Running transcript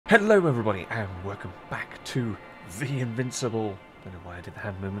Hello everybody and welcome back to The Invincible. Don't know why I did the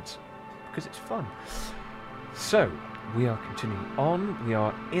hand movements, because it's fun. So, we are continuing on. We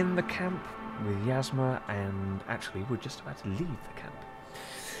are in the camp with Yasma, and actually we're just about to leave the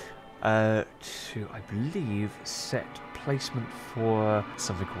camp. To, I believe, set placement for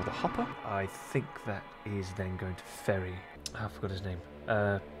something called the Hopper. I think that is then going to ferry... I forgot his name.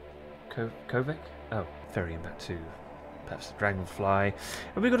 Kovek? Oh, ferrying that to... perhaps the Dragonfly,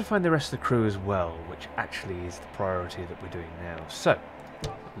 and we've got to find the rest of the crew as well, which actually is the priority that we're doing now. So,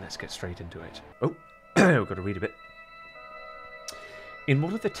 let's get straight into it. Oh, we've got to read a bit. In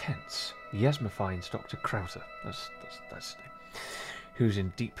one of the tents, Yasma finds Dr. Krauser, that's his name, who's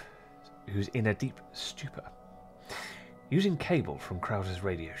in a deep stupor. Using cable from Krauser's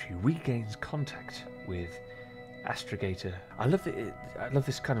radio, she regains contact with Astrogator. I love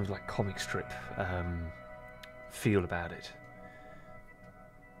this kind of like comic strip feel about it.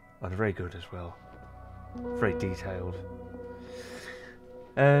 Oh, they're very good as well. Very detailed.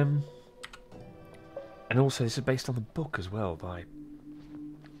 And also this is based on the book as well by... I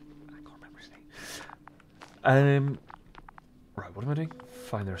can't remember his name. Right, what am I doing?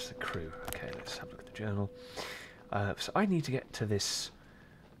 Find the rest of the crew. Okay, let's have a look at the journal. So I need to get to this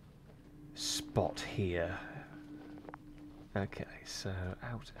spot here. Okay, so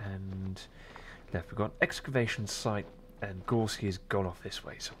out and... left. We've got an excavation site, and Gorsky has gone off this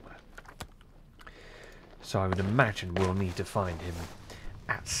way somewhere. So I would imagine we'll need to find him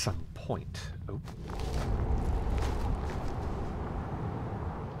at some point. Oh.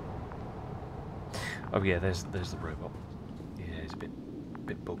 Oh yeah, there's the robot. Yeah, he's a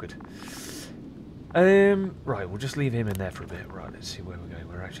bit buggered. Right, we'll just leave him in there for a bit. Right, let's see where we're going.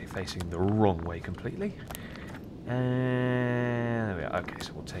 We're actually facing the wrong way completely. There we are. Okay,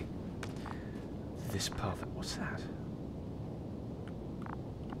 so we'll take this path. What's that?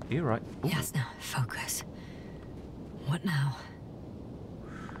 You're right. Ooh. Yes, now focus. What now?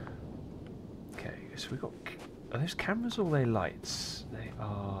 Okay, so we've got... Are those cameras or are they lights? They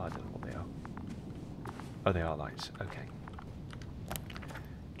are... I don't know what they are. Oh, they are lights. Okay.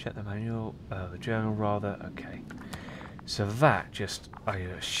 Check the manual. The journal, rather. Okay. So that just, I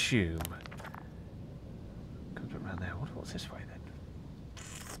assume... comes around there. What's this way then?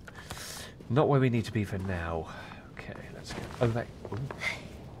 Not where we need to be for now. Okay, let's go. Oh, that... Ooh.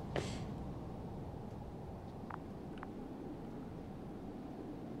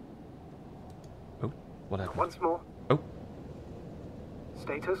 Oh, what happened? Once more. Oh.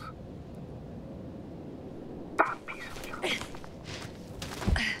 Status? Damn piece of junk.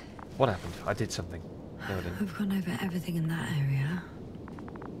 What happened? I did something. No, I didn't. We've gone over everything in that area.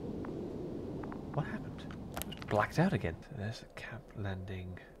 What happened? I was blacked out again. There's a camp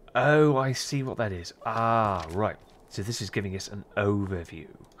landing. Oh, I see what that is. Ah, right. So this is giving us an overview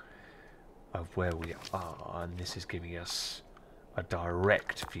of where we are, and this is giving us a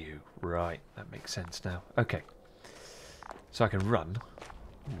direct view. Right, that makes sense now. Okay. So I can run.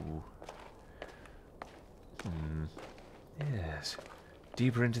 Ooh. Yes.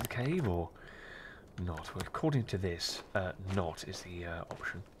 Deeper into the cave or not? Well, according to this, not is the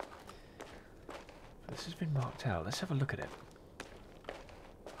option. This has been marked out. Let's have a look at it.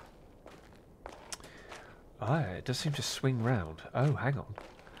 Ah, it does seem to swing round. Oh, hang on.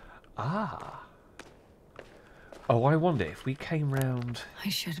 Ah. Oh, I wonder if we came round... I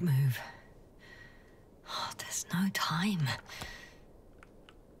should move. Oh, there's no time.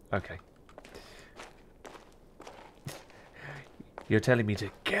 Okay. You're telling me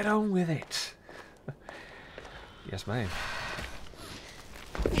to get on with it. Yes, ma'am.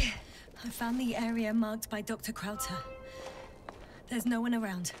 I found the area marked by Dr. Krauser. There's no one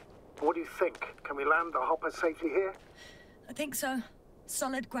around. What do you think? Can we land the hopper safely here? I think so.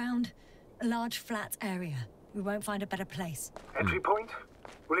 Solid ground, a large flat area. We won't find a better place. Entry point?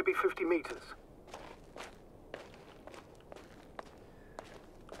 Will it be 50 meters?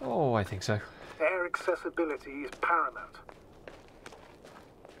 Oh, I think so. Air accessibility is paramount.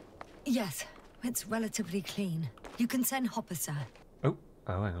 Yes, it's relatively clean. You can send Hopper, sir. Oh,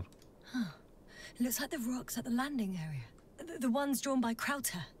 hang on. It looks like the rocks at the landing area. The ones drawn by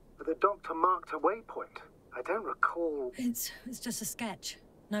Krauser. But the doctor marked a waypoint. I don't recall... It's just a sketch.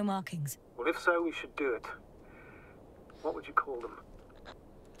 No markings. Well, if so, we should do it. What would you call them?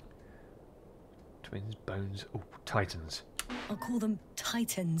 Twins, bones... Oh, titans. I'll call them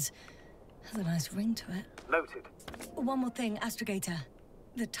Titans. Has a nice ring to it. Noted. One more thing, Astrogator.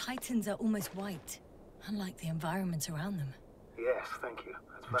 The Titans are almost white, unlike the environment around them. Yes, thank you.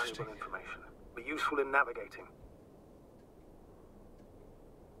 That's valuable information. Be useful in navigating.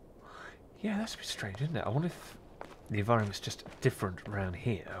 Yeah, that's a bit strange, isn't it? I wonder if the environment's just different around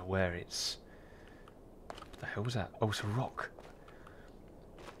here, where it's... What the hell was that? Oh, it's a rock.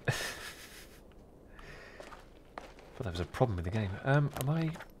 Thought that was a problem with the game. Am I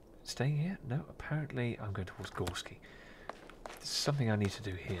staying here? No, apparently I'm going towards Gorsky. There's something I need to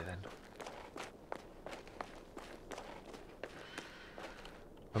do here then.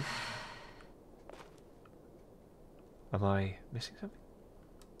 Oh. Am I missing something?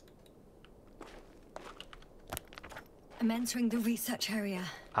 I'm entering the research area.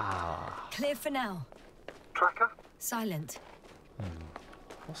 Ah. Clear for now. Tracker? Silent.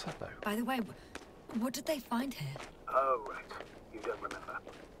 What's that though? By the way, what did they find here? Oh, right. You don't remember.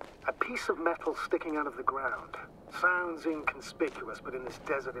 A piece of metal sticking out of the ground. Sounds inconspicuous, but in this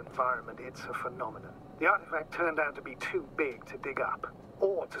desert environment, it's a phenomenon. The artifact turned out to be too big to dig up,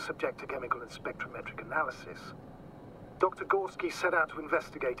 or to subject to chemical and spectrometric analysis. Dr. Gorsky set out to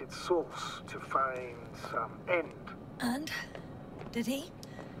investigate its source, to find some end. And? Did he?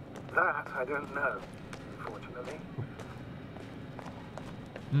 That I don't know, unfortunately.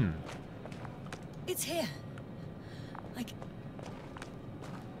 It's here.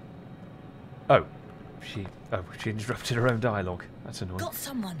 Oh, she interrupted her own dialogue. That's annoying. Got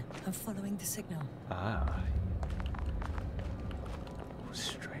someone. I'm following the signal. Ah.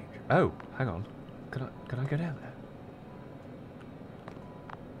 Strange. Oh, hang on. Can I go down there?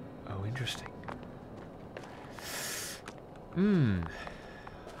 Oh, interesting.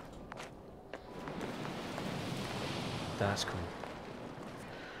 That's cool.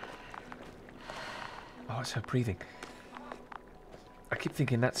 Oh, it's her breathing. I keep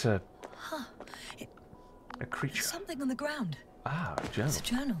thinking that's a creature. Something on the ground. Ah, a journal. It's a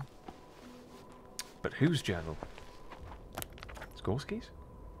journal. But whose journal? It's Gorsky's?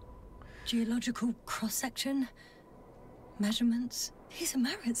 Geological cross-section. Measurements. These are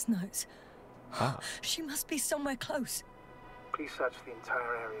Merritt's notes. Ah. She must be somewhere close. Please search the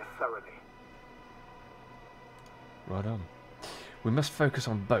entire area thoroughly. Right on. We must focus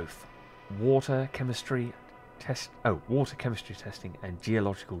on both water chemistry testing and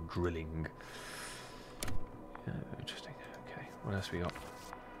geological drilling. Oh, interesting. Okay, what else we got?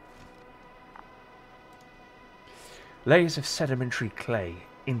 Layers of sedimentary clay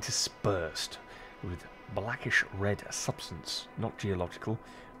interspersed with blackish red substance, not geological,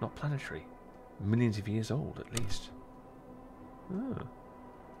 not planetary. Millions of years old, at least.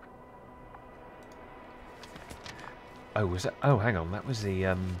 Oh, was that? Oh, hang on. That was the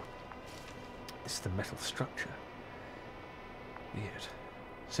it's the metal structure. Weird.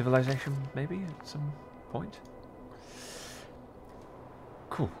 Civilization, maybe at some point.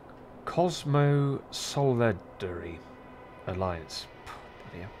 Cool. Cosmo-Solidary Alliance.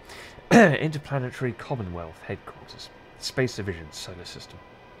 Bloody hell. Interplanetary Commonwealth Headquarters. Space Division, Solar System.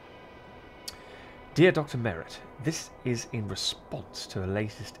 Dear Dr. Merritt, this is in response to the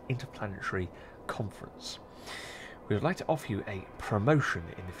latest interplanetary conference. We would like to offer you a promotion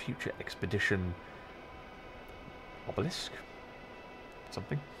in the future expedition Obelisk?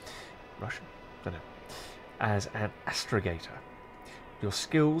 Something? Russian? Don't know. As an astrogator. Your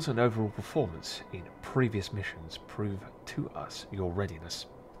skills and overall performance in previous missions prove to us your readiness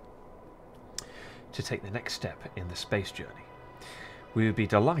to take the next step in the space journey. We would be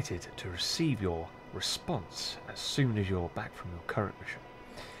delighted to receive your response as soon as you're back from your current mission.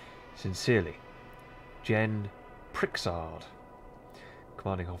 Sincerely, Jen Pricksard,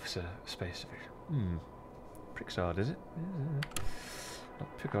 Commanding Officer, Space Division. Pricksard, is it?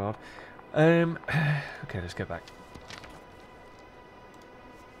 Not Pickard. Okay, let's go back.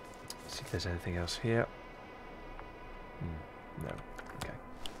 See if there's anything else here. No. Okay.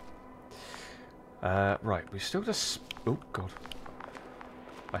 Right, we still just... Oh, God.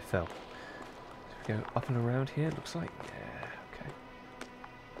 I fell. So we go up and around here, it looks like. Yeah, okay.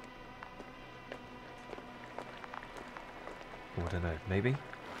 Oh, I don't know. Maybe?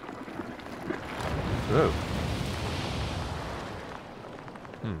 Whoa.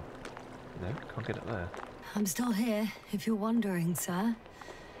 No, can't get up there. I'm still here, if you're wondering, sir.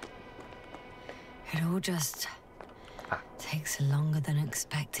 It all just takes longer than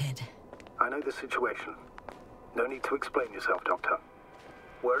expected. I know the situation. No need to explain yourself, Doctor.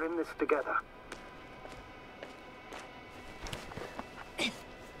 We're in this together.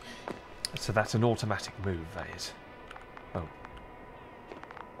 So that's an automatic move, that is. Oh.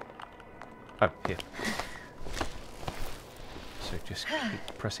 Oh, here. So just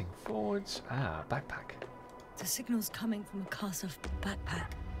keep pressing forwards. Ah, backpack. The signal's coming from a cast of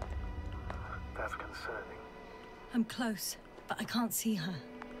backpack. That's concerning. I'm close, but I can't see her.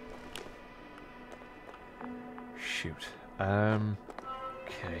 Shoot.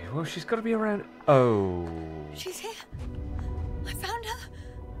 Okay, well, she's got to be around. Oh. She's here. I found her.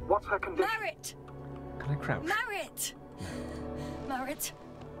 What's her condition? Merritt! Can I crouch? Merritt! Merritt,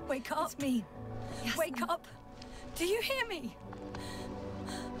 wake up. It's me. Yes, wake up. Do you hear me?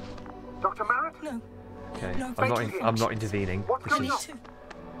 Dr. Merritt? No. Okay, No, I'm not intervening. What's This going on? is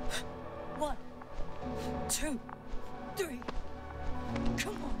 1, 2, 3.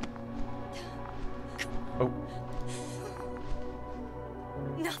 Come on. oh.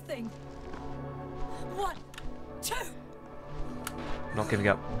 Nothing. 1, 2. Not giving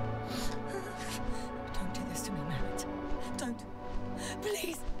up. Don't do this to me, Merritt. Don't.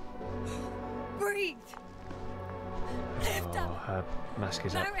 Please. Breathe. Lift Oh, up. her mask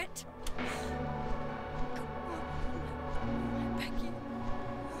is up. Merritt. Come on. I beg you.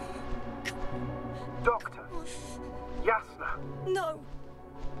 Doctor. Yasna. No.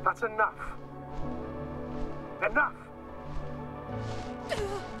 That's enough. Enough.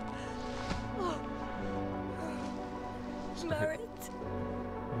 Merritt.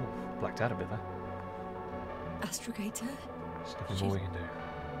 Ooh, blacked out a bit there. Astrogator. There's nothing more we can do.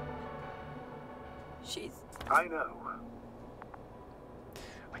 She's... I know.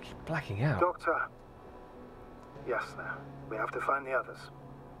 I keep blacking out. Doctor. Yasna. We have to find the others.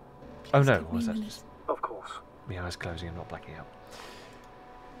 Oh no, give was me that a just Of course. my eyes closing and not blacking out?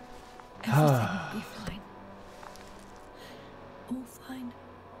 Everything will be fine. All fine.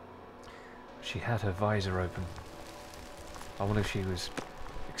 She had her visor open. I wonder if she was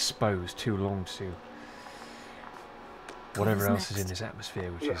exposed too long to whatever Comes else is in next. this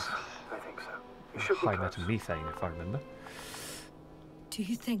atmosphere, which Yes, I think so. You is should be high close. methane, if I remember. Do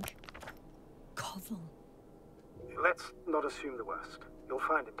you think... Koval? Let's not assume the worst. You'll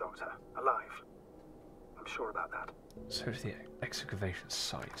find it, Doctor. Alive. I'm sure about that. So to the excavation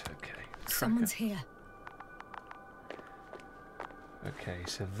site, okay. Someone's Tracker. here. Okay,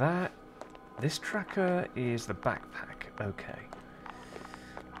 so this tracker is the backpack, okay.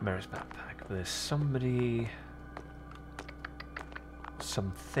 Merritt's backpack, but there's something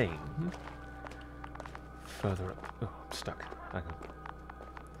further up. Oh, I'm stuck. Hang on.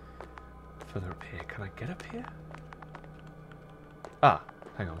 Further up here. Can I get up here? Ah,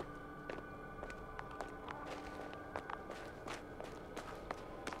 hang on.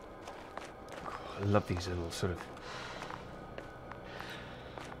 Oh, I love these little sort of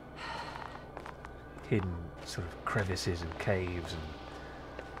hidden sort of crevices and caves and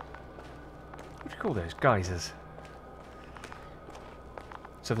what do you call those? Geysers.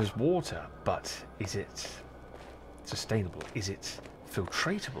 So there's water, but is it sustainable? Is it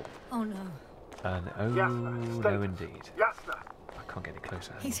filtratable? Oh no. And oh Yasna, no, status. indeed. Yasna! I can't get any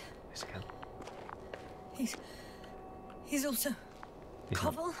closer. Hang He's- on. Yes, I can. He's also... He's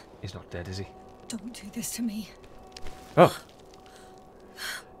not, Koval? he's not dead, is he? Don't do this to me. Oh,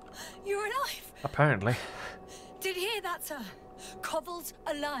 You're alive! apparently. Did you hear that, sir? Koval's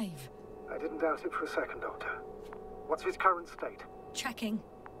alive. I didn't doubt it for a second, Doctor. What's his current state? Checking.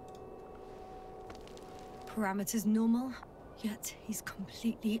 Parameters normal, yet he's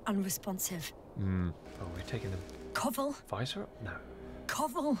completely unresponsive. Oh, we're taking the Koval? visor up? No,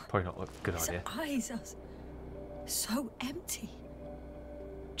 Koval! probably not a good His idea. eyes are so empty.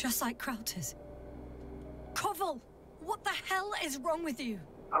 Just like Krauter's. Koval! What the hell is wrong with you?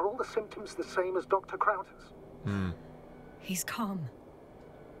 Are all the symptoms the same as Dr. Krauter's? He's calm.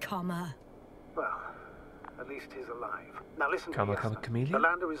 Calmer. Well, at least he's alive. Now listen Come to on, me, come on, Yasna. chameleon. The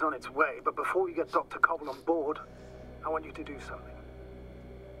lander is on its way, but before you get Dr. Koval on board, I want you to do something.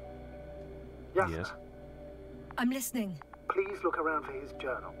 Yasna, Yes. I'm listening. please look around for his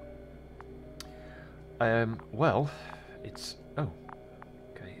journal. Well, it's... Oh.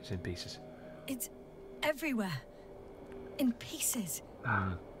 Okay, it's in pieces. It's everywhere. In pieces.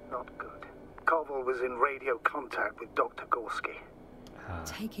 Not good. Koval was in radio contact with Dr. Gorsky.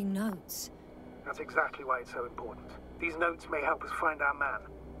 Taking notes. That's exactly why it's so important. These notes may help us find our man.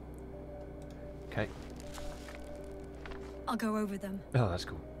 Okay. I'll go over them, Oh, that's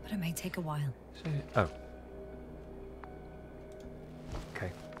cool. but it may take a while. So, oh.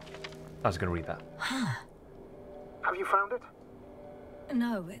 Okay. I was going to read that. Have you found it?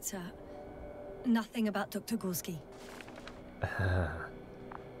 No, it's nothing about Dr. Gorsky.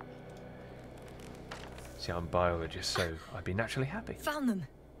 See, I'm a biologist, so I'd be naturally happy. Found them.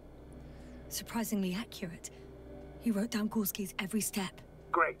 Surprisingly accurate. He wrote down Gorsky's every step.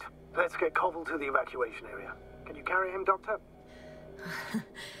 Great. Let's get Koval to the evacuation area. Can you carry him, Doctor?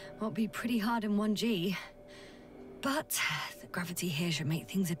 Won't be pretty hard in 1G. But the gravity here should make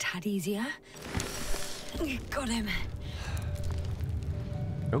things a tad easier. Got him.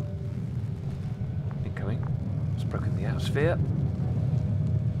 Oh. Incoming. It's broken the atmosphere.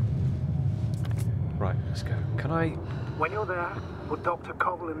 Right, let's go. Can I... When you're there, put Dr.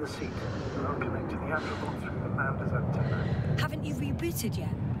 Cobble in the seat, and I'll connect to the Androbot through the Lander's antenna. Haven't you rebooted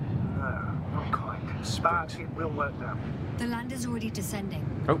yet? No, not quite. But it will work now. The lander's already descending.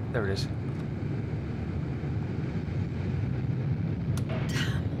 Oh, there it is.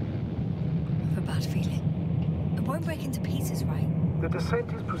 Damn. I have a bad feeling. It won't break into pieces, right? The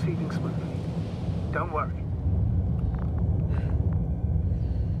descent is proceeding smoothly. Don't worry.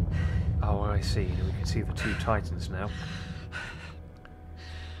 Oh, I see. We can see the two Titans now.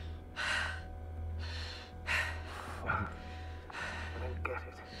 I don't get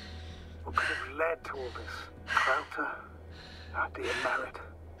it. What could have led to all this? Crowther, our dear Merritt,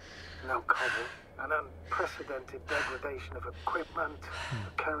 no Cobble, an unprecedented degradation of equipment,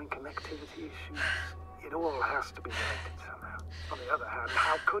 recurring connectivity issues. It all has to be related somehow. On the other hand,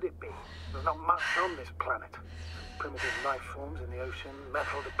 how could it be? There's not much on this planet. Primitive life forms in the ocean,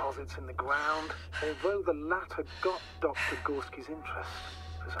 metal deposits in the ground. Although the latter got Dr. Gorsky's interest.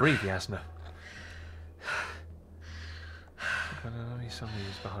 Breathe, Yasna. I don't know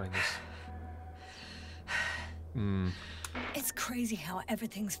somebody's behind this. It's crazy how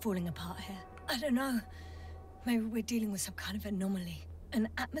everything's falling apart here. I don't know. Maybe we're dealing with some kind of anomaly. An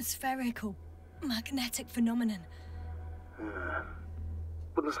atmospheric or magnetic phenomenon.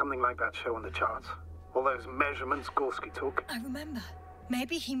 Wouldn't something like that show on the charts? All those measurements Gorsky took? I remember.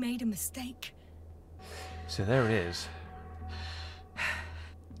 Maybe he made a mistake. So there it is.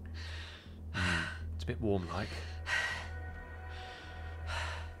 It's a bit warm-like.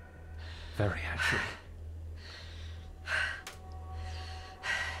 Very, actually.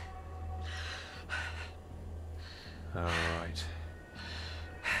 Alright.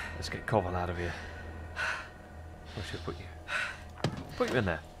 Let's get Cobble out of here. Where should I put you? Put you in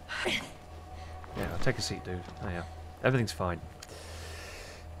there. Yeah, I'll take a seat, dude. Oh, yeah. Everything's fine.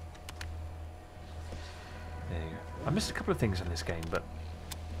 There you go. I missed a couple of things in this game, but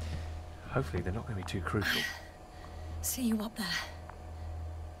hopefully they're not going to be too crucial. See you up there.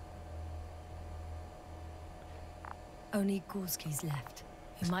 Only Gorsky's left.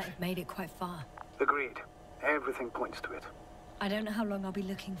 He might have made it quite far. Agreed. Everything points to it. I don't know how long I'll be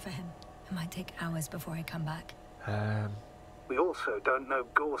looking for him. It might take hours before I come back. We also don't know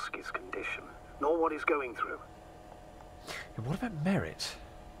Gorsky's condition, nor what he's going through. And what about Merritt?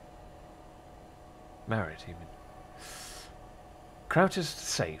 Merritt, even. Crowther's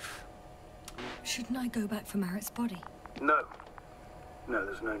safe. Shouldn't I go back for Merritt's body? No. No,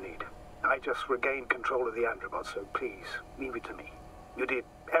 there's no need. I just regained control of the Androbot, so please, leave it to me. You did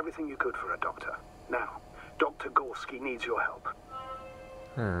everything you could for a doctor. Now, Dr. Gorsky needs your help.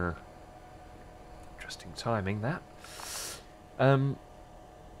 Interesting timing, that.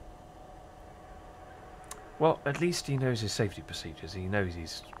 Well, at least he knows his safety procedures. He knows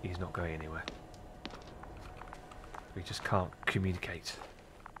he's not going anywhere. We just can't communicate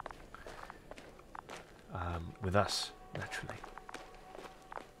with us, naturally.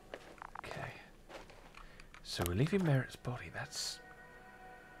 Okay. So we're leaving Merritt's body. That's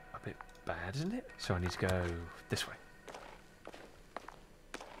a bit bad, isn't it? So I need to go this way.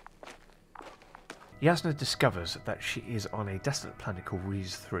 Yasna discovers that she is on a desolate planet called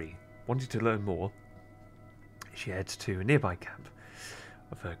Rees 3. Wanting to learn more, she heads to a nearby camp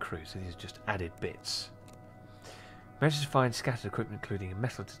of her crew. So these are just added bits. Manages to find scattered equipment, including a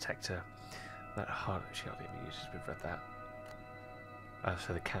metal detector that she hardly ever uses. We've read that.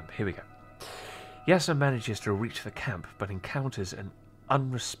 So the camp. Here we go. Yasna manages to reach the camp, but encounters an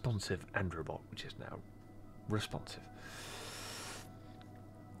unresponsive Androbot, which is now responsive.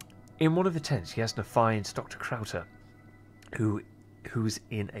 In one of the tents, Yasna finds Dr. Crowther, who's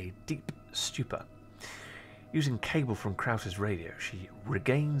in a deep stupor. Using cable from Crowther's radio, she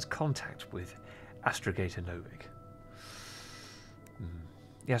regains contact with Astrogator Novik.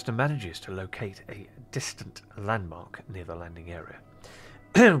 Yasna manages to locate a distant landmark near the landing area,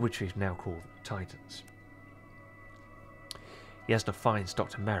 which is now called Titans. Yasna finds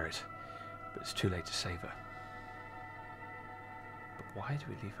Dr. Merritt, but it's too late to save her. But why do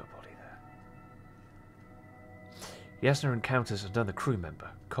we leave her body there? Yasna encounters another crew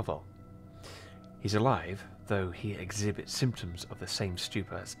member, Koval. He's alive, though he exhibits symptoms of the same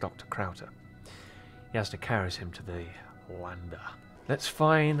stupor as Dr. Crowther. Yasna carries him to the lander. Let's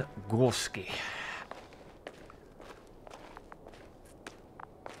find Gorsky.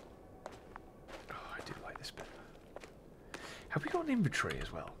 Oh, I do like this bit. Have we got an inventory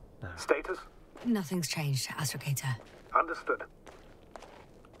as well? No. Status? Nothing's changed, Astrogator. Understood.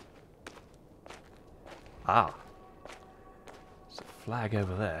 Ah. There's a flag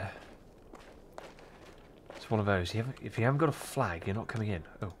over there. So one of those. If you haven't got a flag, you're not coming in.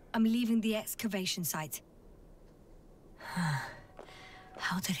 Oh. I'm leaving the excavation site.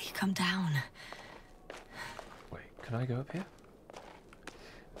 How did he come down? Wait, can I go up here?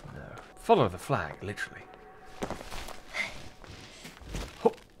 No. Follow the flag, literally.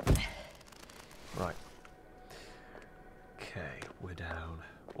 Oh. Right. Okay, we're down.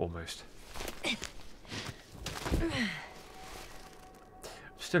 Almost.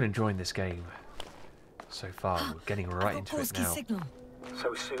 Still enjoying this game so far. We're getting right into it now. Signal.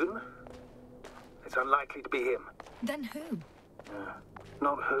 So soon? It's unlikely to be him. Then who?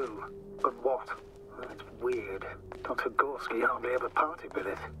 Not who, but what. It's weird. Dr. Gorsky hardly ever parted with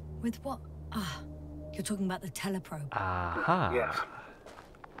it. With what? Ah, you're talking about the teleprobe. Aha. Yes.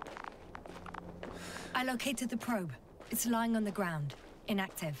 I located the probe. It's lying on the ground.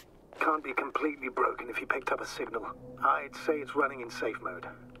 Inactive. Can't be completely broken if you picked up a signal. I'd say it's running in safe mode.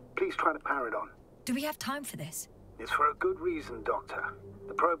 Please try to power it on. Do we have time for this? It's for a good reason, Doctor.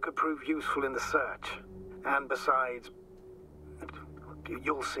 The probe could prove useful in the search. And besides,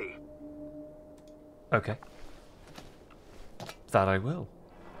 you'll see. Okay. That I will.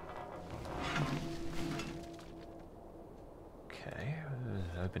 Okay,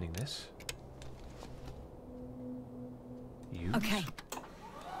 opening this. Use. Okay.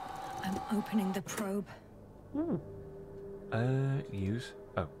 I'm opening the probe. Use.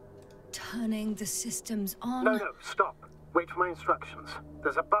 Oh. Turning the systems on. No, stop. Wait for my instructions.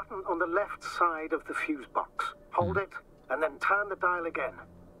 There's a button on the left side of the fuse box. Hold it, and then turn the dial again.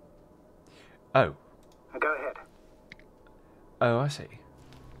 Oh. Now go ahead. Oh, I see.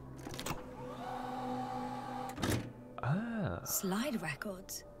 Ah. Slide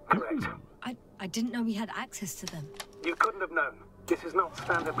records. Correct. I didn't know we had access to them. You couldn't have known. This is not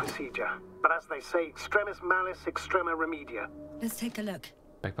standard procedure. But as they say, extremis malis, extrema remedia. Let's take a look.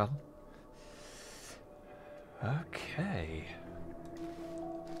 Beg pardon? Okay.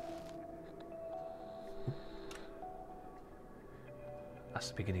 That's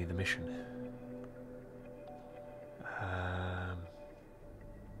the beginning of the mission.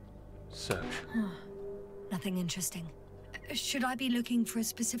 Search. Nothing interesting. Should I be looking for a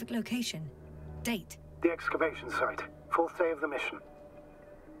specific location? Date? The excavation site. 4th day of the mission.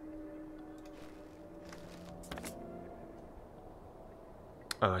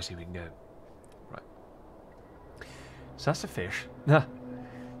 Oh, I see, we can go. Right. So that's a fish. Nah.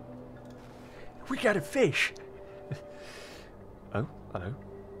 We got a fish! Oh, hello.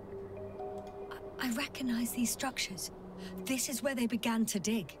 I recognize these structures. This is where they began to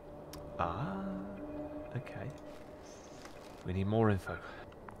dig. Ah, okay. We need more info.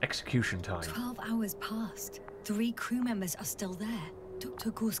 Execution time. 12 hours passed. 3 crew members are still there.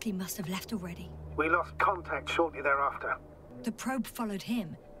 Dr. Gorsky must have left already. We lost contact shortly thereafter. The probe followed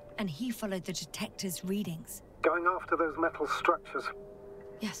him, and he followed the detector's readings. Going after those metal structures.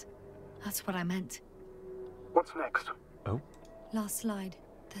 Yes, that's what I meant. What's next? Oh. Last slide.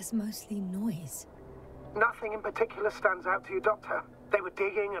 There's mostly noise. Nothing in particular stands out to you, Doctor. They were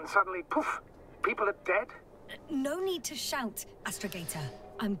digging and suddenly, poof, people are dead? No need to shout, Astrogator.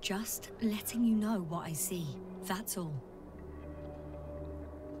 I'm just letting you know what I see. That's all.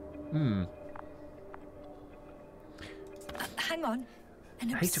 Hang on.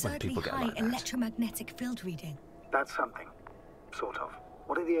 An absurdly high electromagnetic field reading. That's something. Sort of.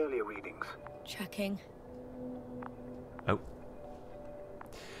 What are the earlier readings? Checking. Oh.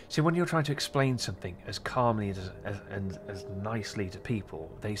 See, when you're trying to explain something as calmly and as nicely to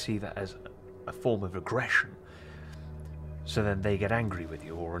people, they see that as a form of aggression. So then they get angry with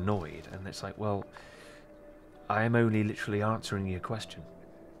you or annoyed, and it's like, well, I am only literally answering your question.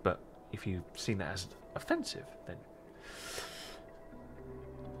 But if you've seen that as offensive, then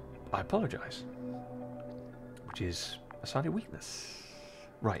I apologise. Which is a sign of weakness.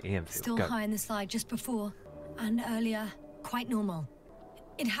 Right, Enfield, Still go. high in the slide just before, and earlier, quite normal.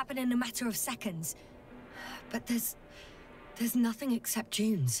 It happened in a matter of seconds. But there's nothing except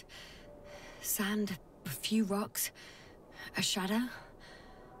dunes. Sand, a few rocks, a shadow.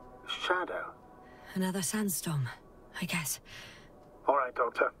 Shadow? Another sandstorm, I guess. All right,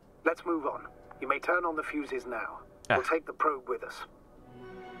 Doctor. Let's move on. You may turn on the fuses now. We'll take the probe with us.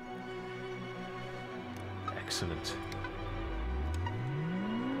 Excellent.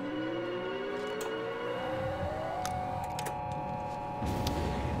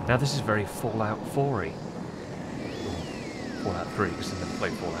 Now this is very Fallout 4-y. Fallout 3, because I never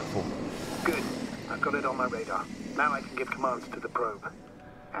played Fallout 4. Good. I've got it on my radar. Now I can give commands to the probe.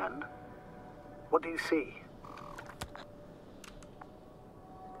 And? What do you see?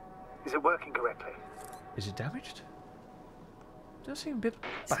 Is it working correctly? Is it damaged? does seem a bit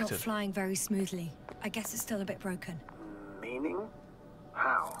It's not battered. flying very smoothly. I guess it's still a bit broken. Meaning?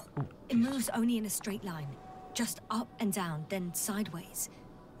 How? Ooh, It moves only in a straight line. Just up and down, then sideways.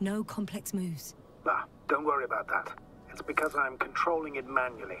 No complex moves. Ah, don't worry about that. It's because I'm controlling it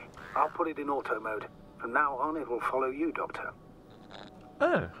manually. I'll put it in auto mode. From now on, it will follow you, Doctor.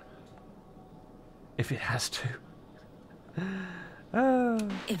 Oh. If it has to. Oh.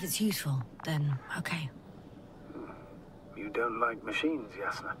 If it's useful, then okay. You don't like machines,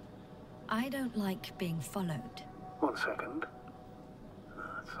 Yasna? I don't like being followed. 1 second.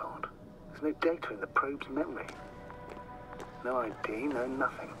 That's odd. There's no data in the probe's memory. No ID, no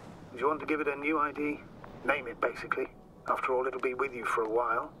nothing. Do you want to give it a new ID? Name it, basically. After all, it'll be with you for a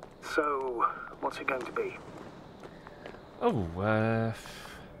while. So, what's it going to be? Oh,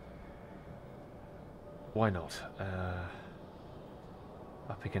 why not?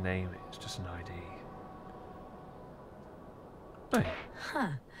 I'll pick a name, it's just an ID. Hey, Huh.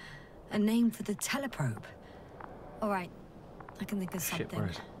 A name for the teleprobe. Alright. I can think of shit, something. where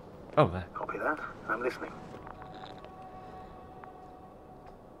is it? Oh, there. Copy that. I'm listening.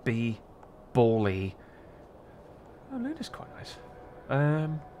 B. Bally. Oh, Luna's quite nice.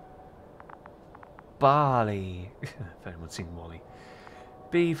 Barley. If anyone's seen Wally.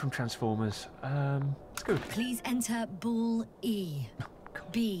 B from Transformers. Let's go. Please enter Ball E. Oh,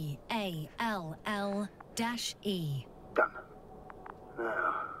 God. BALL-E. Done. Now,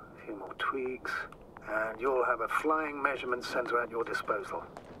 a few more tweaks, and you'll have a flying measurement center at your disposal.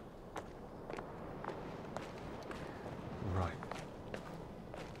 Right.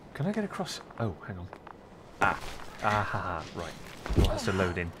 Can I get across? Oh, hang on. Ah. Aha. Right. Well, has to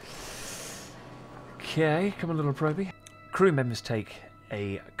load in. Okay, come on, little probie. Crew members take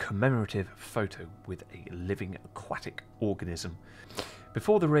a commemorative photo with a living aquatic organism.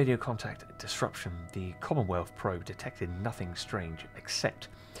 Before the radio contact disruption, the Commonwealth probe detected nothing strange except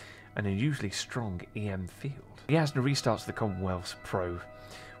an unusually strong EM field. Yasna restarts the Commonwealth's probe,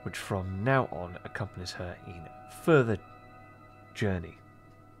 which from now on accompanies her in further journey.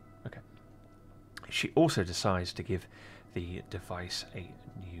 Okay. She also decides to give the device a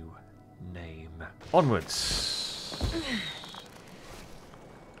new name. Onwards.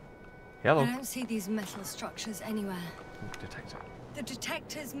 Hello. I don't see these metal structures anywhere. Detector. The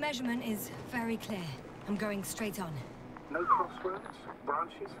detector's measurement is very clear. I'm going straight on. No crossroads?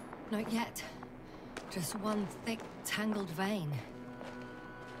 Branches? Not yet. Just one thick, tangled vein.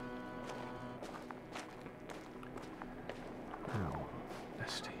 Oh,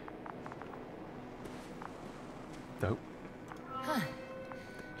 nasty. Nope. Huh.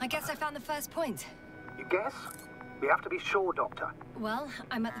 I guess I found the first point. You guess? We have to be sure, Doctor. Well,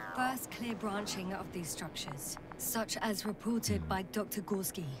 I'm at the first clear branching of these structures, such as reported by Dr.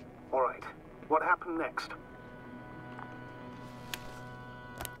 Gorsky. All right. What happened next?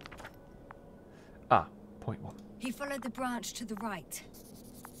 Ah, point 1. He followed the branch to the right.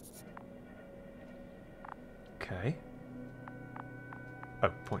 Okay.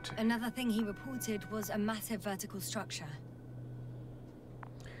 Oh, point 2. Another thing he reported was a massive vertical structure.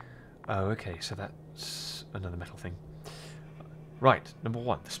 Oh, okay, so that's another metal thing. Right, number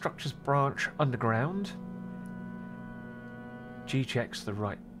 1. The structures branch underground. G checks the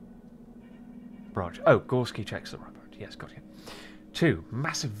right branch. Oh, Gorsky checks the right branch. Yes, got you. 2.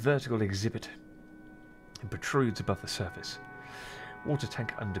 Massive vertical exhibit. It protrudes above the surface. Water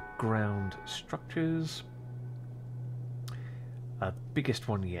tank underground structures. Biggest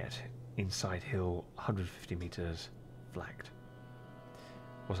one yet. Inside hill, 150 meters, flagged.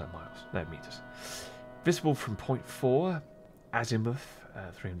 Was that miles? No, meters. Visible from point 4, azimuth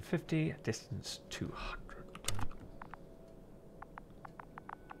 350, distance 200.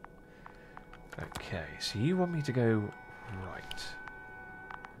 Okay, so you want me to go right.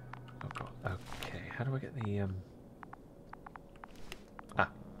 Oh god, okay, how do I get the... Ah.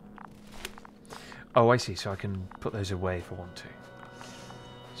 Oh, I see, so I can put those away if I want to.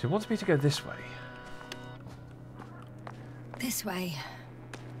 So it wants me to go this way. This way,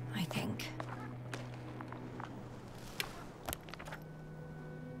 I think.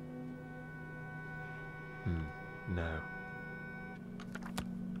 No.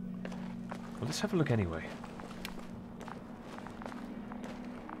 Well, let's have a look anyway.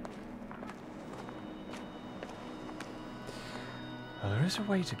 Well, there is a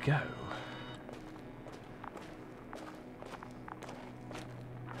way to go.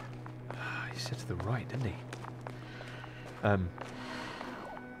 He said to the right, didn't he?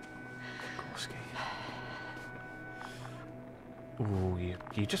 Gorsky. Ooh,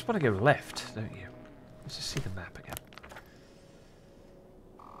 you just want to go left, don't you? Let's just see the map again.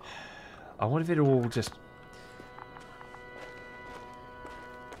 I wonder if it all just...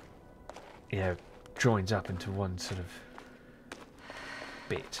 joins up into one sort of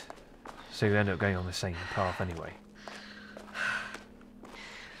bit. So you end up going on the same path anyway.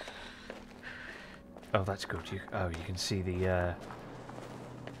 Oh, that's good. You can see the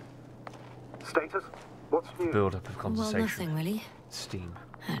Status? What's new? build-up of condensation. Well, nothing really. Steam.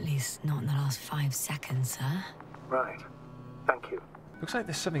 At least not in the last 5 seconds, sir. Right. Thank you. Looks like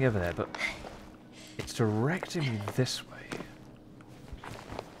there's something over there, but it's directing me this way.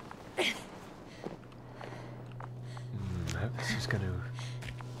 I hope this is going to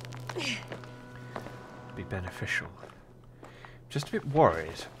be beneficial. Just a bit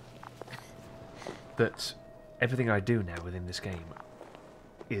worried that everything I do now within this game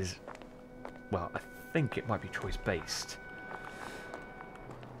is, well, I think it might be choice-based.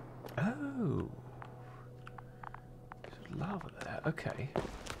 Oh. There's lava there. Okay.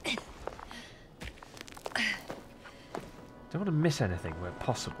 Don't want to miss anything where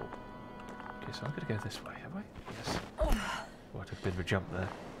possible. Okay, so I'm going to go this way, have I? Yes. Oh, I took a bit of a jump there.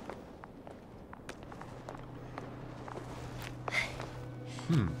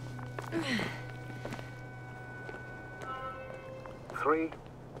 3,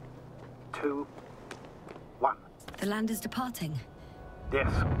 2, 1. The land is departing.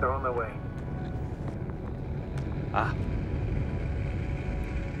 Yes, they're on their way. Ah.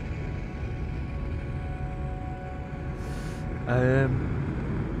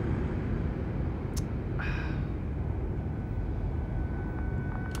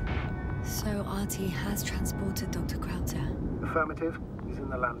 So RT has transported Dr. Krauter. Affirmative. He's in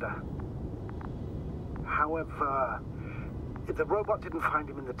the lander. However, the robot didn't find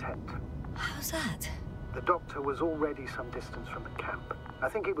him in the tent. How's that? The doctor was already some distance from the camp. I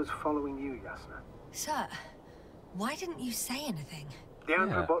think he was following you, Yasna. Sir, why didn't you say anything? The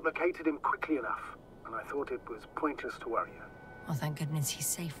Androbot located him quickly enough, and I thought it was pointless to worry you. Well, thank goodness he's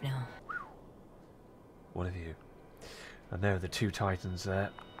safe now. What have you? And there are the two Titans there.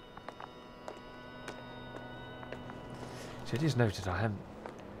 So it is noted I haven't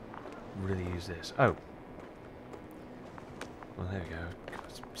really used this. Oh. Well, there we go.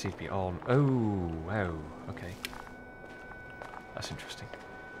 It seems to be on. Oh, wow. Okay. That's interesting.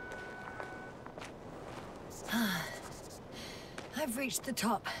 I've reached the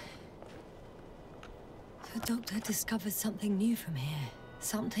top. The doctor discovered something new from here.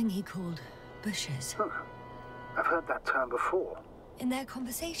 Something he called bushes. Huh. I've heard that term before. In their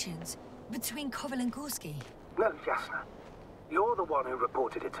conversations between Koval and Gorsky. No, Yasna. You're the one who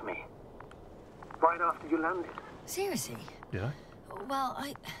reported it to me. Right after you landed. Seriously? Did I? Well,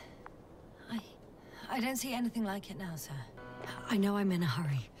 I don't see anything like it now, sir. I know I'm in a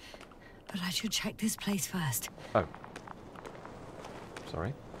hurry, but I should check this place first. Oh.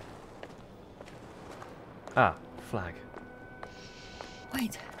 Sorry. Ah, flag.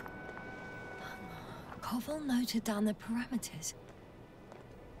 Wait. Koval noted down the parameters.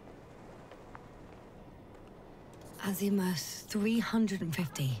 Azimuth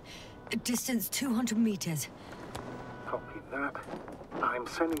 350. Distance 200 meters. Copy that. I'm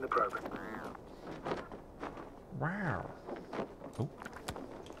sending the probe. Wow. Oh.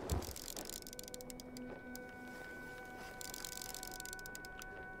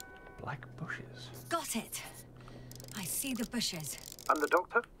 Black bushes. Got it. I see the bushes. And the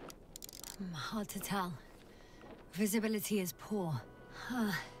doctor? Hard to tell. Visibility is poor.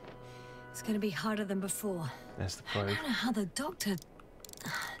 It's going to be harder than before. There's the I probe. don't know how the doctor...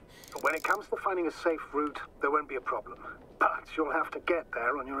 When it comes to finding a safe route, there won't be a problem. But you'll have to get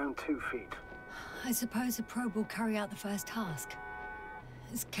there on your own 2 feet. I suppose the probe will carry out the first task.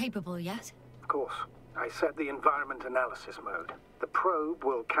 It's capable yet? Of course. I set the environment analysis mode. The probe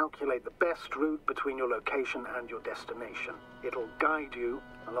will calculate the best route between your location and your destination. It'll guide you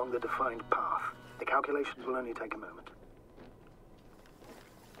along the defined path. The calculations will only take a moment.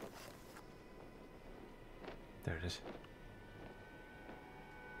 There it is.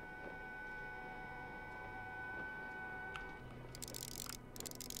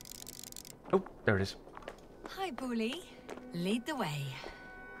 Oh, there it is. Hi, Bully. Lead the way.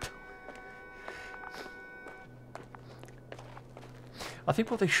 I think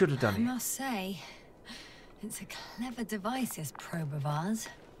what they should have done I here. must say, it's a clever device, this probe of ours.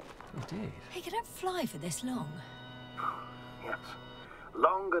 Indeed. Hey, can it fly for this long? Yes.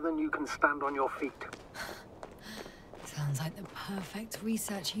 Longer than you can stand on your feet. Sounds like the perfect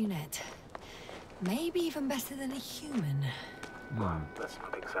research unit. Maybe even better than a human. Well, let's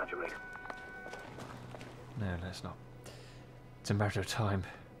not exaggerate. No, let's not. It's a matter of time.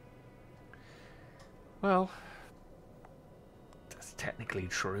 Well, that's technically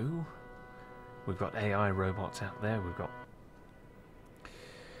true. We've got AI robots out there. We've got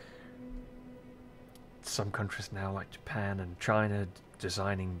some countries now, like Japan and China,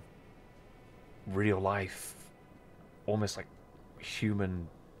 designing real life, almost like human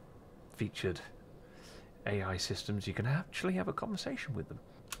featured AI systems. You can actually have a conversation with them.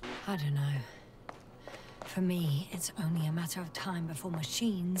 I don't know. For me, it's only a matter of time before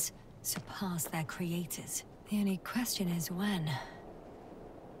machines surpass their creators. The only question is when.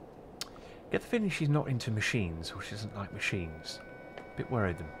 Get the feeling she's not into machines, or she doesn't like machines. Bit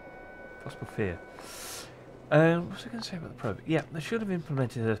worried then. Possible fear. What was I going to say about the probe? Yeah, they should have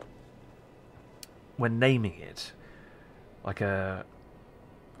implemented a, when naming it, like a,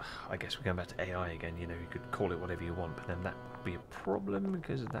 I guess we're going back to AI again, you know, you could call it whatever you want, but then that would be a problem,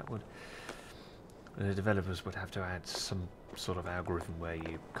 because that would, the developers would have to add some sort of algorithm where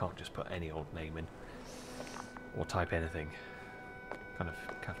you can't just put any old name in, or type anything. Kind of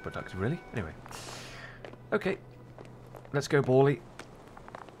counterproductive, really. Anyway. Okay. Let's go, Bally.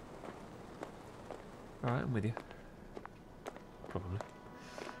 Alright, I'm with you. Probably.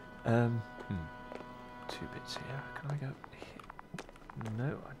 Two bits here. Can I go here?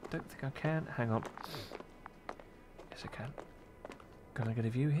 No, I don't think I can. Hang on. Yes, I can. Can I get a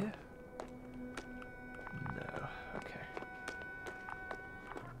view here? No. Okay.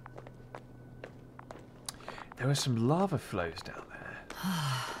 There were some lava flows down there.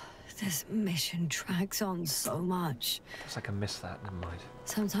 This mission drags on so much. It's like I missed that. Never mind.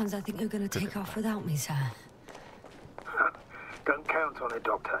 Sometimes I think you're going to take off without me, sir. Don't count on it,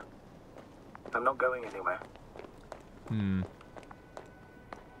 Doctor. I'm not going anywhere.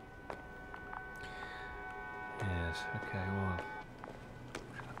 Yes, okay, well,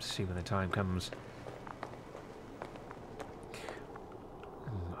 we'll have to see when the time comes.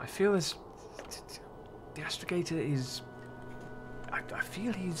 I feel this... The astrogator is... I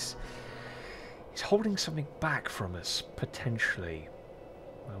feel he's holding something back from us, potentially.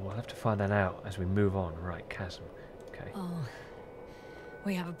 Well, we'll have to find that out as we move on. Right, chasm. Okay. Oh,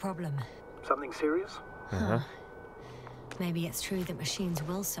 we have a problem. Something serious? Maybe it's true that machines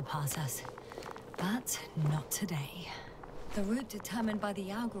will surpass us, but not today. The route determined by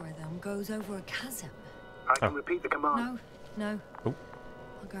the algorithm goes over a chasm. I can repeat the command. No. Oh.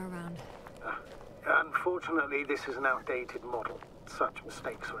 I'll go around. Unfortunately, this is an outdated model. Such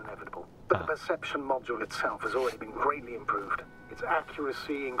mistakes are inevitable. But the perception module itself has already been greatly improved. Its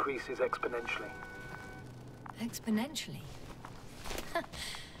accuracy increases exponentially. Exponentially?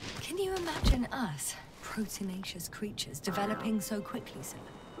 Can you imagine us, proteinaceous creatures, developing so quickly, sir?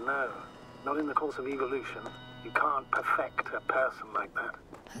 No, not in the course of evolution. You can't perfect a person like that.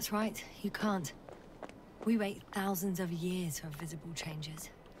 That's right, you can't. We wait thousands of years for visible changes.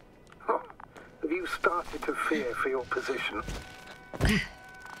 Have you started to fear for your position?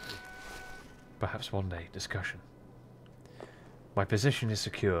 Perhaps one day, discussion. My position is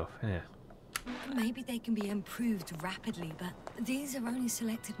secure, yeah. Maybe they can be improved rapidly, but these are only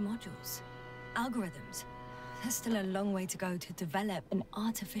selected modules. Algorithms. There's still a long way to go to develop an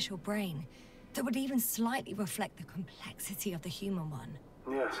artificial brain that would even slightly reflect the complexity of the human one.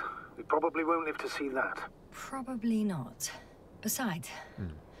 Yes, we probably won't live to see that. Probably not. Besides,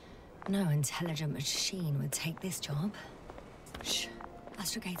 no intelligent machine would take this job. Shh.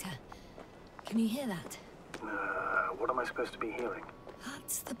 Astrogator, can you hear that? What am I supposed to be hearing?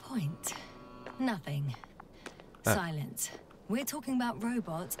 That's the point. Nothing. Silence. We're talking about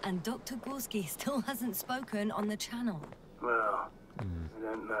robots, and Dr. Gorsky still hasn't spoken on the channel. Well, I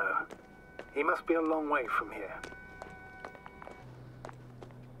don't know. He must be a long way from here.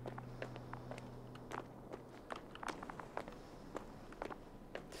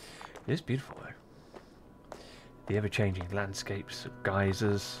 It is beautiful, though. The ever-changing landscapes of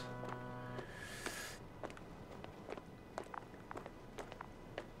geysers.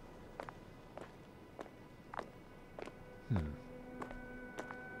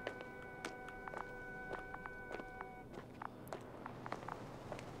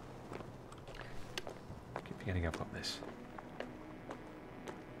 Keep getting up on this.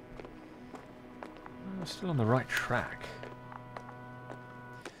 We're still on the right track.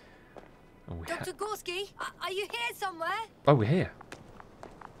 Dr. Gorsky, are you here somewhere? Oh, we're here.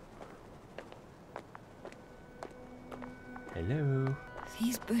 Hello.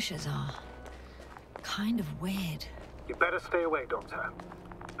 These bushes are kind of weird. You better stay away, Doctor.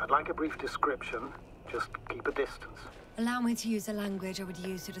 I'd like a brief description. Just keep a distance. Allow me to use the language I would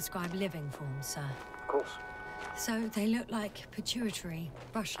use to describe living forms, sir. Of course. So they look like pituitary,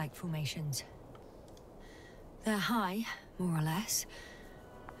 brush-like formations. They're high, more or less,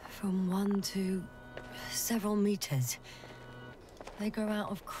 from 1 to several meters. They grow out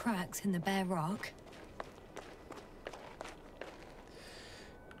of cracks in the bare rock.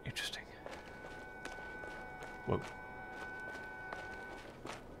 Interesting. Whoa.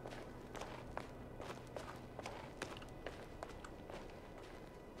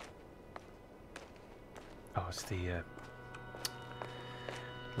 Oh, it's the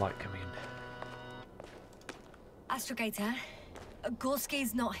light coming in. Astrogator,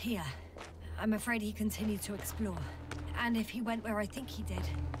 Gorsky's not here. I'm afraid he continued to explore. And if he went where I think he did,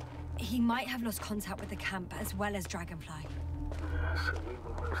 he might have lost contact with the camp as well as Dragonfly. So we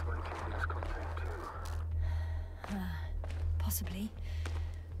will most likely lose contact too. Possibly.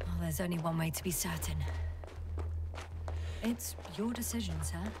 Well, there's only one way to be certain. It's your decision,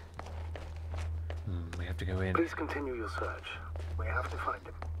 sir. We have to go in. Please continue your search. We have to find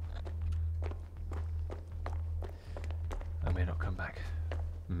him. I may not come back.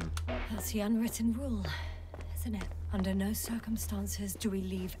 That's the unwritten rule, isn't it? Under no circumstances do we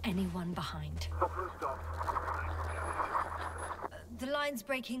leave anyone behind. The line's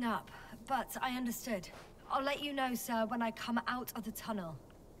breaking up, but I understood. I'll let you know, sir, when I come out of the tunnel.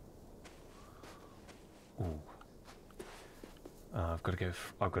 Ooh. I've got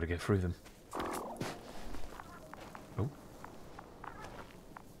to go through them. Oh.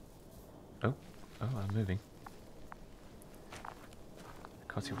 Oh. Oh, I'm moving.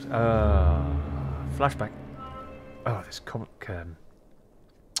 Can't see what's... flashback. Oh, there's comic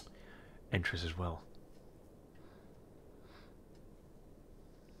entries as well.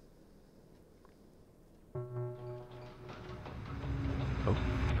 Oh.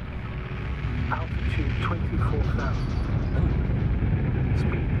 Altitude 24,000.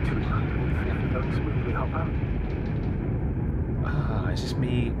 Speed 250. Going smoothly, Hopper. Ah, is this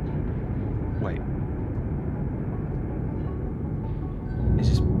me? Wait. Is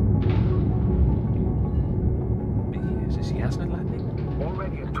this me? Is this Yasna landing?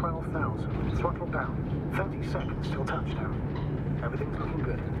 Already at 12,000. Throttle down. 30 seconds till touchdown. Everything's looking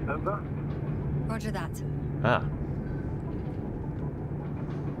good. Over? Roger that. Ah.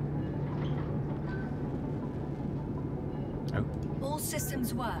 Oh. All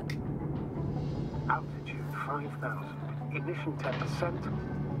systems work. Altitude 5,000. Ignition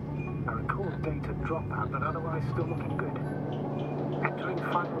 10%. I record data dropout, but otherwise still looking good. Entering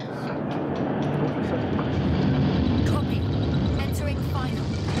final descent. 47 miles. Copy. Entering final.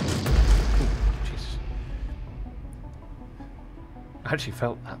 Jesus. I actually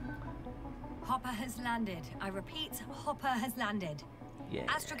felt that. Hopper has landed. I repeat, Hopper has landed. Yeah.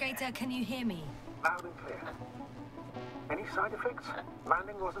 Astrogator, can you hear me? Loud and clear. Any side effects?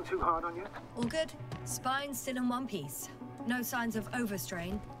 Landing wasn't too hard on you? All good. Spine still in one piece. No signs of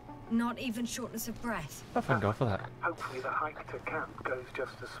overstrain. Not even shortness of breath. Oh, thank God for that. Hopefully the hike to camp goes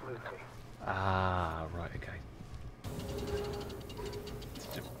just as smoothly. Ah, right, okay.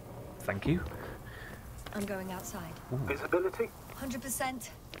 Thank you. I'm going outside. Visibility? 100%.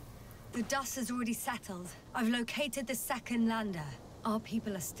 The dust has already settled. I've located the second lander. Our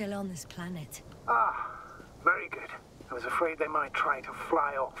people are still on this planet. Ah, very good. I was afraid they might try to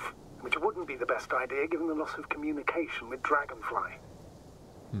fly off, which wouldn't be the best idea given the loss of communication with Dragonfly.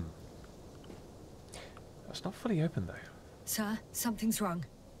 It's not fully open, though. Sir, something's wrong.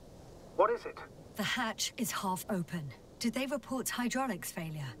 What is it? The hatch is half open. Did they report hydraulics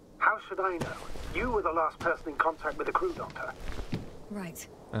failure? How should I know? You were the last person in contact with the crew doctor. Right.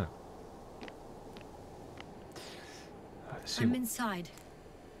 Oh. Let's see I'm inside.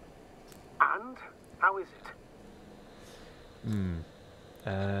 And? How is it?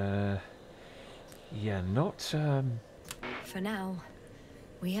 Yeah, not, For now,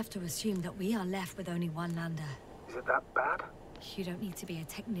 we have to assume that we are left with only one lander. Is it that bad? You don't need to be a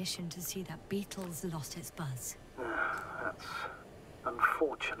technician to see that Beetle's lost its buzz. That's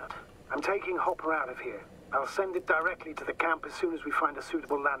unfortunate. I'm taking Hopper out of here. I'll send it directly to the camp as soon as we find a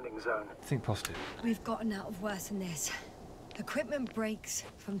suitable landing zone. think positive. We've gotten out of worse than this. Equipment breaks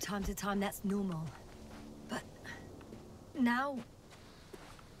from time to time, that's normal. But now,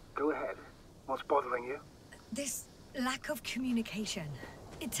 Go ahead. What's bothering you? this lack of communication,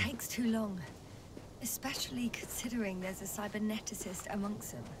 it takes too long. Especially considering there's a cyberneticist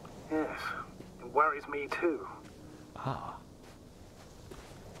amongst them. Yes, it worries me too. Ah.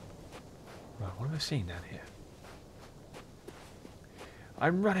 Right, what am I seeing down here?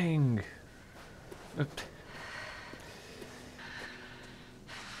 I'm running!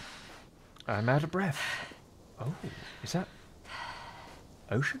 I'm out of breath. Oh, is that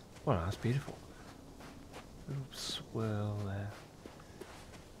ocean? Well, that's beautiful. Little swirl there.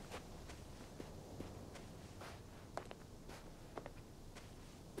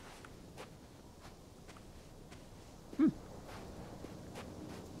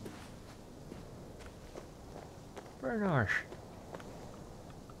 Very nice.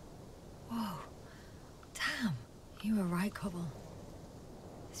 Whoa. Damn. You were right, Cobble.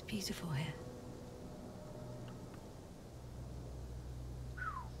 It's beautiful here.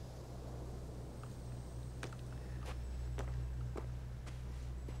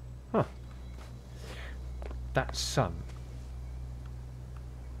 Huh. That sun.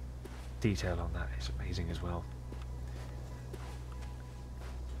 Detail on that is amazing as well.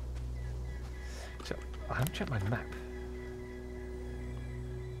 So, I haven't checked my map.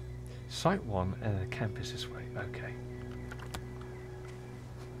 Site 1 and the campus this way. Okay.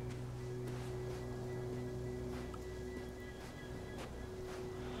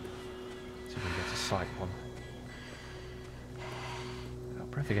 So we get to Site 1. Oh,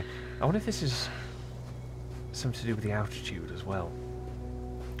 breath again. I wonder if this is something to do with the altitude as well.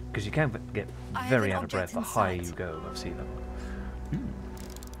 Because you can get very out of breath the higher you go above sea level.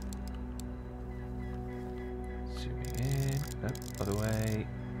 Zooming in. Nope, other way.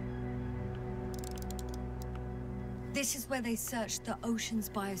 This is where they searched the ocean's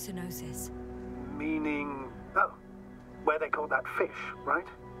biocenosis. Meaning... oh, where they caught that fish, right?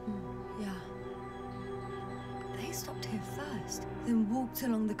 Yeah. They stopped here first, then walked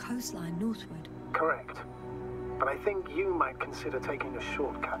along the coastline northward. Correct. But I think you might consider taking a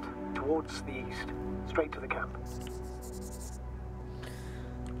shortcut towards the east, straight to the camp.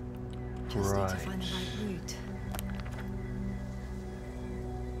 Just need to find the right route.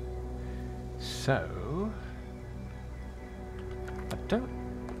 So...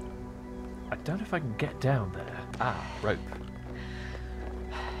 I don't know if I can get down there. Ah, rope.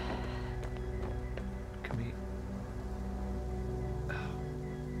 Can we... Oh.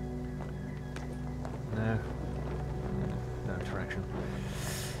 No. No interaction.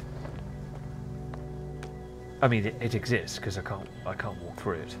 I mean, it exists because I can't walk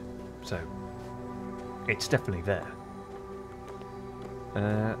through it, so it's definitely there.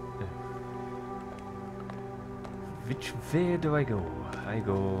 Which way do I go? I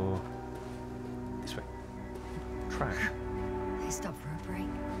go this way. Trash. They stopped for a break.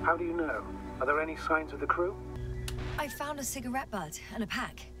 How do you know? Are there any signs of the crew? I found a cigarette butt and a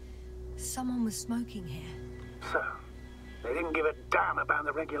pack. Someone was smoking here. So, they didn't give a damn about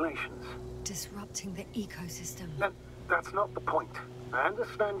the regulations. Disrupting the ecosystem. That's not the point. I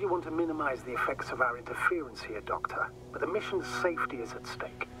understand you want to minimize the effects of our interference here, Doctor, but the mission's safety is at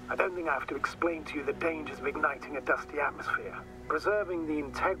stake. I don't think I have to explain to you the dangers of igniting a dusty atmosphere. Preserving the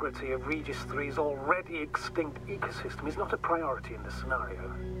integrity of Regis 3's already extinct ecosystem is not a priority in this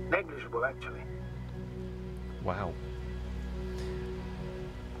scenario. Negligible, actually. Wow.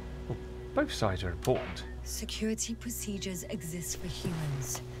 Well, both sides are important. Security procedures exist for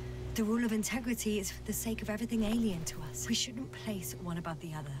humans. The rule of integrity is for the sake of everything alien to us. We shouldn't place one above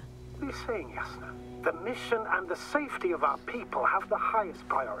the other. What are you saying, Yasna? The mission and the safety of our people have the highest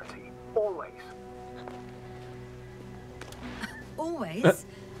priority. Always. Always?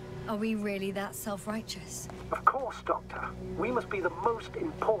 Are we really that self-righteous? Of course, Doctor. We must be the most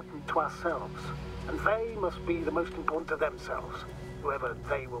important to ourselves. And they must be the most important to themselves. Whoever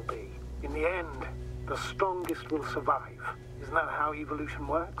they will be. In the end, the strongest will survive. Isn't that how evolution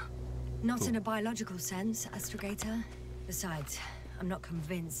works? Not in a biological sense, Astrogator. Besides, I'm not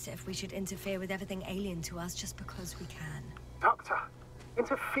convinced if we should interfere with everything alien to us just because we can. Doctor,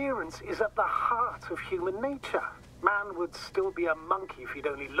 interference is at the heart of human nature. Man would still be a monkey if he'd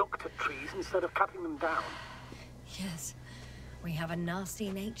only looked at trees instead of cutting them down. Yes, we have a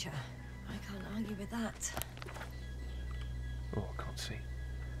nasty nature. I can't argue with that. Oh, I can't see.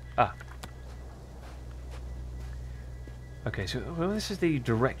 Ah. Okay, so well, this is the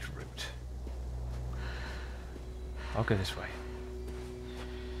direct route. I'll go this way.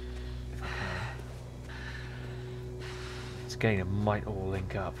 If I can. It's again, it might all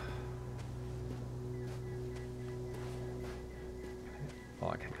link up. Oh,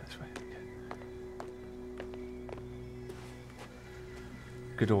 I can't go this way. Okay.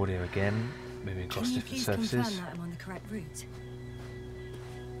 Good audio again. Moving across different surfaces. Can you please confirm that I'm on the correct route?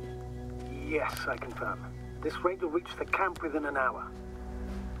 Yes, I confirm. This rate will reach the camp within an hour.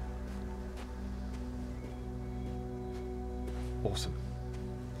 Awesome.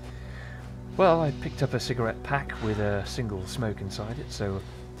 Well, I picked up a cigarette pack with a single smoke inside it, so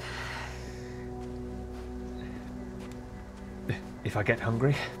if I get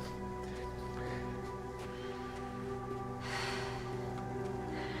hungry.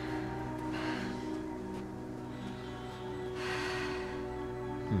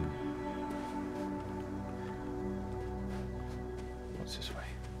 What's this way?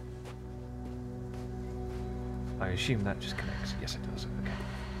 I assume that just connects. Yes, it does. Okay.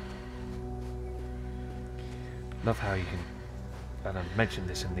 Love how you can, and I mentioned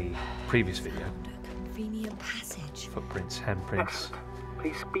this in the previous video, convenient passage. Footprints, handprints. Excellent.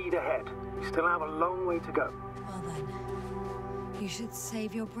 Please speed ahead. We still have a long way to go. Well then, you should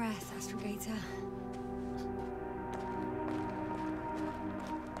save your breath, Astrogator.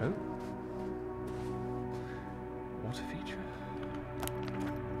 Oh. Water feature.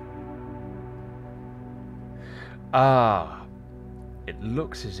 Ah. It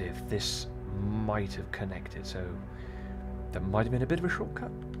looks as if this might have connected, so that might have been a bit of a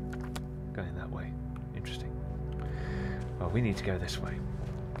shortcut. Going that way. Interesting. Well, we need to go this way.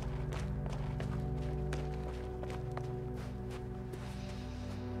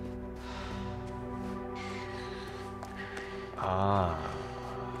 Ah,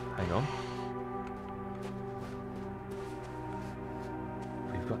 hang on.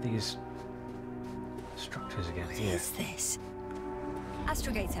 We've got these structures again What here. is this?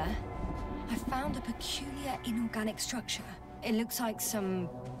 Astrogator, I found a peculiar inorganic structure. It looks like some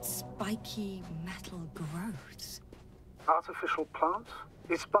spiky metal growths. Artificial plants?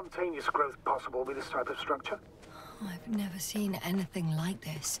 Is spontaneous growth possible with this type of structure? I've never seen anything like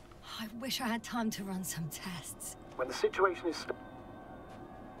this. I wish I had time to run some tests. When the situation is...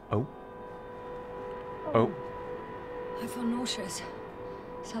 Oh. Oh. I feel nauseous.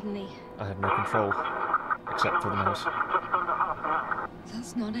 Suddenly. I have no control. Except for the mouse.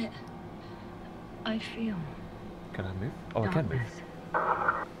 That's not it. I feel... Can I move? Oh, I can move.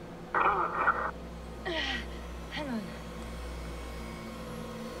 Hang on.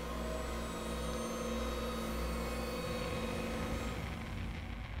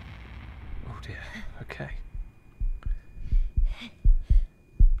 Oh dear. Okay.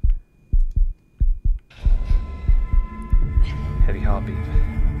 Heavy heartbeat.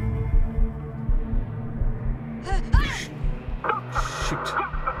 Shoot.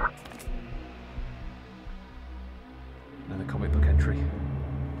 Another comic book entry.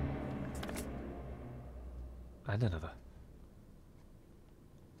 And another.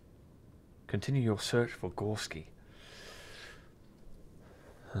 Continue your search for Gorsky.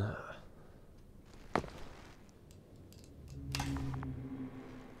 Oh,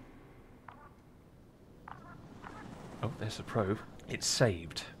 there's the probe. It's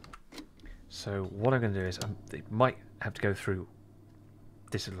saved. So what I'm going to do is, it might have to go through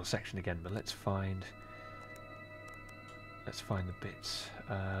this little section again, but let's find the bits.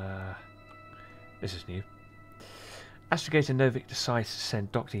 This is new. Astrogator Novik decides to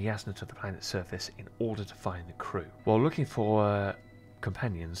send Dr. Yasna to the planet's surface in order to find the crew. While looking for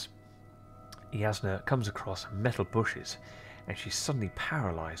companions, Yasna comes across metal bushes, and she's suddenly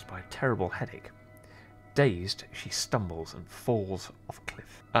paralysed by a terrible headache. Dazed, she stumbles and falls off a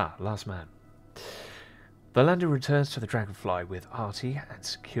cliff. Ah, last man. The lander returns to the Dragonfly with Artie and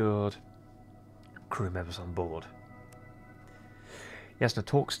secured crew members on board. Yasna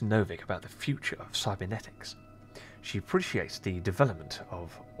talks to Novik about the future of cybernetics. She appreciates the development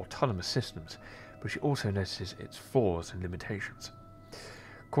of autonomous systems, but she also notices its flaws and limitations.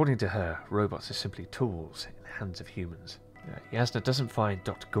 According to her, robots are simply tools in the hands of humans. Yasna doesn't find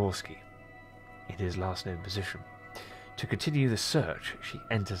Dr. Gorsky in his last known position. To continue the search, she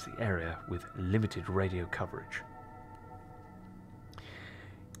enters the area with limited radio coverage.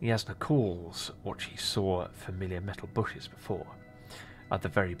 Yasna calls what she saw familiar metal bushes before, at the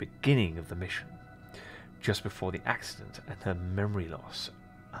very beginning of the mission, just before the accident and her memory loss.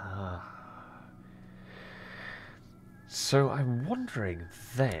 So I'm wondering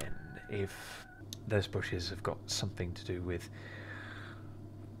then if those bushes have got something to do with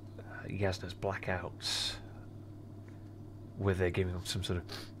Yasna's blackouts, whether they're giving them some sort of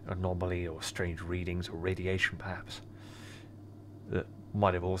anomaly or strange readings or radiation perhaps, that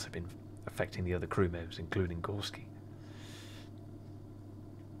might have also been affecting the other crew members, including Gorsky.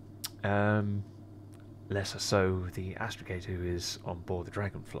 Less or so the Astrogator who is on board the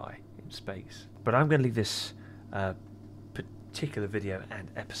Dragonfly in space. But I'm going to leave this particular video and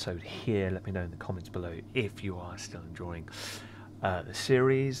episode here. Let me know in the comments below if you are still enjoying the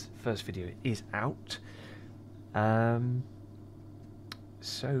series. First video is out.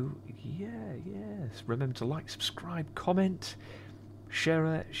 So yes, remember to like, subscribe, comment,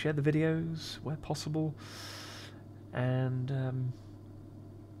 share the videos where possible, and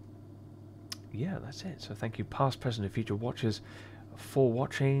yeah, that's it. So thank you past, present and future watchers for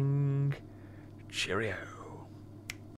watching. Cheerio.